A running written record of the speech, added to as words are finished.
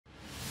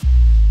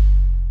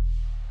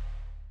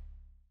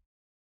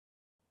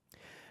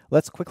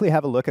Let's quickly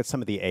have a look at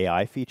some of the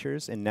AI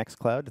features in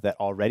Nextcloud that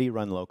already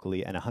run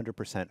locally and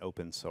 100%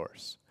 open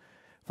source.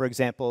 For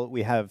example,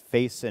 we have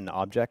face and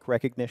object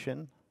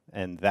recognition,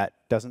 and that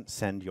doesn't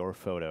send your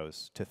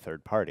photos to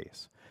third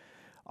parties.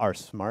 Our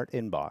smart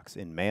inbox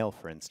in Mail,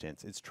 for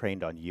instance, is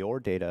trained on your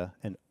data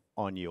and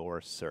on your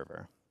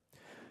server.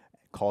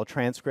 Call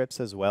transcripts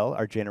as well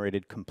are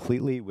generated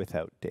completely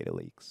without data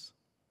leaks.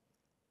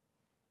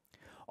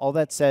 All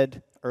that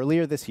said,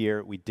 earlier this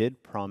year, we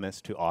did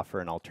promise to offer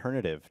an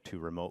alternative to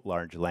remote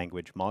large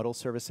language model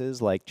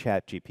services like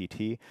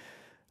ChatGPT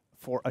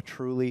for a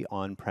truly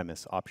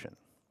on-premise option.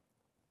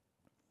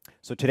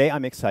 So today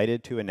I'm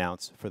excited to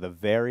announce for the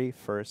very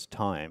first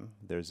time,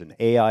 there's an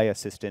AI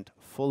assistant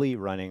fully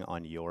running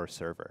on your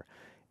server,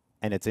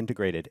 and it's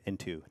integrated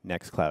into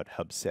Nextcloud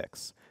Hub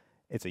 6.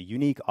 It's a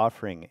unique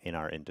offering in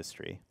our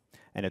industry,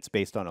 and it's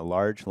based on a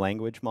large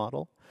language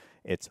model.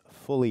 It's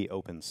fully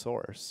open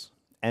source,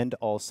 and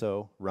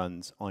also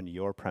runs on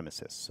your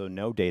premises, so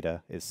no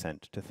data is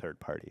sent to third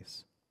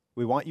parties.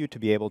 We want you to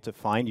be able to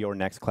find your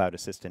Nextcloud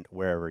Assistant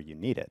wherever you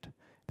need it.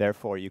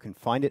 Therefore, you can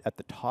find it at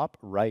the top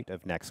right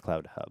of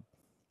Nextcloud Hub.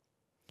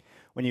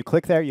 When you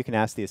click there, you can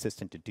ask the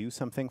assistant to do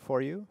something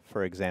for you.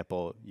 For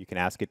example, you can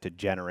ask it to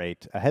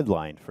generate a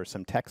headline for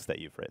some text that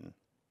you've written.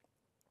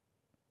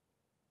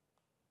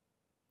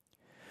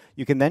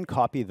 You can then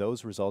copy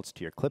those results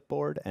to your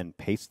clipboard and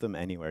paste them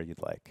anywhere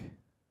you'd like.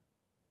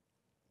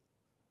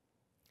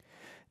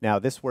 Now,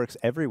 this works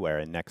everywhere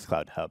in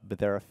Nextcloud Hub, but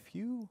there are a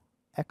few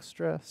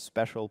extra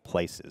special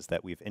places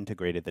that we've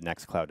integrated the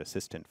Nextcloud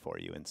Assistant for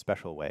you in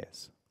special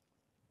ways.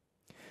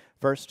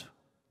 First,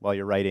 while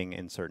you're writing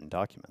in certain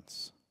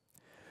documents.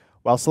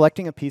 While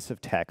selecting a piece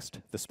of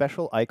text, the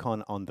special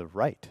icon on the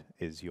right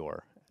is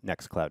your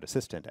Nextcloud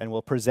Assistant and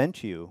will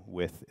present you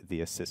with the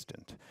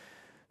assistant.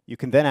 You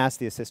can then ask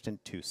the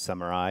assistant to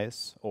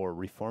summarize or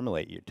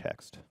reformulate your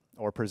text,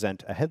 or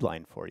present a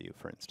headline for you,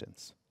 for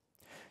instance.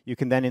 You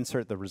can then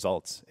insert the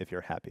results if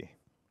you're happy.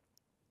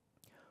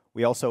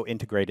 We also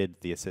integrated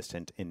the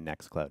assistant in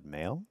Nextcloud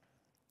Mail.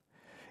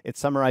 It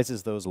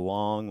summarizes those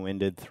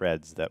long-winded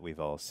threads that we've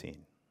all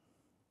seen.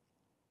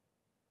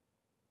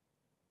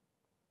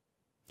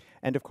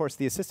 And of course,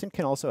 the assistant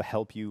can also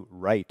help you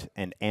write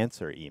and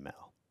answer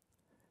email.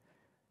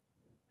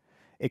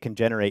 It can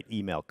generate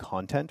email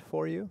content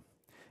for you.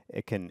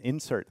 It can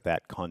insert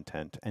that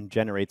content and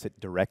generates it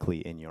directly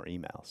in your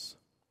emails.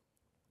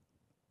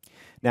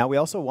 Now, we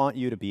also want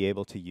you to be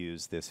able to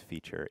use this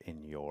feature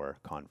in your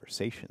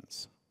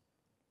conversations.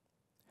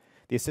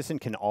 The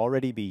assistant can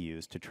already be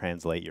used to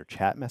translate your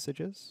chat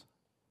messages.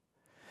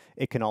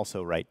 It can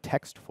also write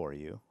text for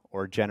you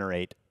or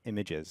generate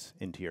images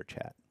into your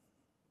chat.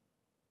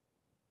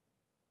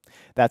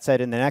 That said,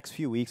 in the next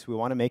few weeks, we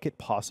want to make it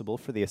possible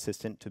for the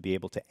assistant to be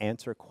able to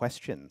answer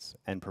questions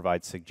and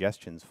provide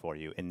suggestions for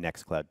you in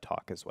Nextcloud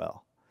Talk as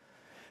well.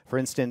 For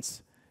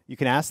instance, you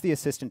can ask the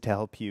assistant to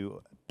help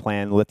you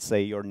plan, let's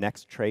say, your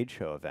next trade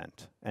show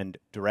event, and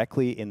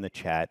directly in the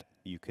chat,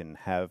 you can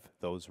have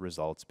those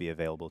results be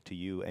available to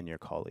you and your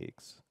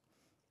colleagues.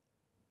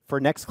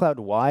 For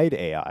Nextcloud-wide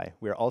AI,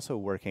 we're also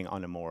working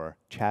on a more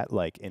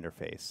chat-like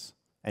interface,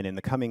 and in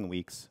the coming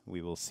weeks,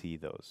 we will see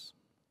those.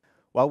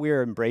 While we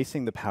are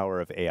embracing the power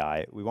of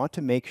AI, we want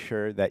to make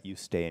sure that you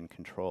stay in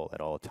control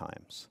at all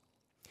times.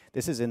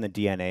 This is in the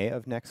DNA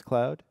of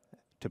Nextcloud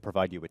to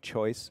provide you with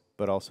choice,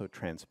 but also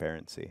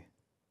transparency.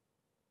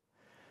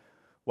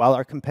 While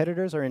our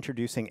competitors are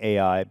introducing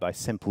AI by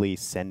simply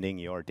sending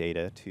your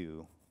data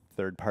to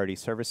third-party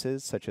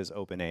services such as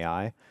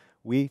OpenAI,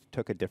 we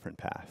took a different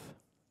path.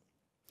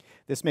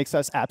 This makes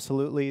us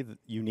absolutely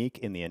unique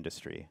in the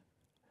industry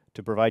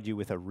to provide you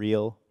with a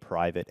real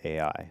private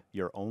AI,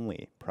 your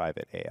only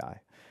private AI.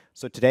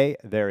 So today,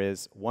 there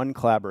is one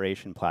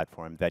collaboration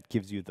platform that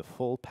gives you the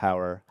full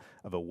power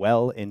of a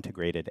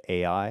well-integrated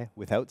AI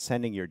without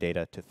sending your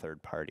data to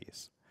third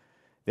parties.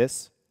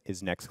 This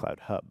is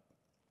Nextcloud Hub.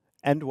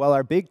 And while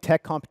our big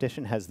tech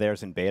competition has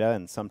theirs in beta,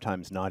 and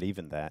sometimes not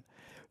even that,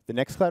 the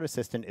Nextcloud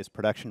Assistant is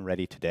production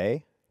ready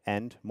today,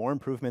 and more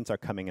improvements are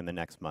coming in the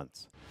next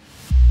months.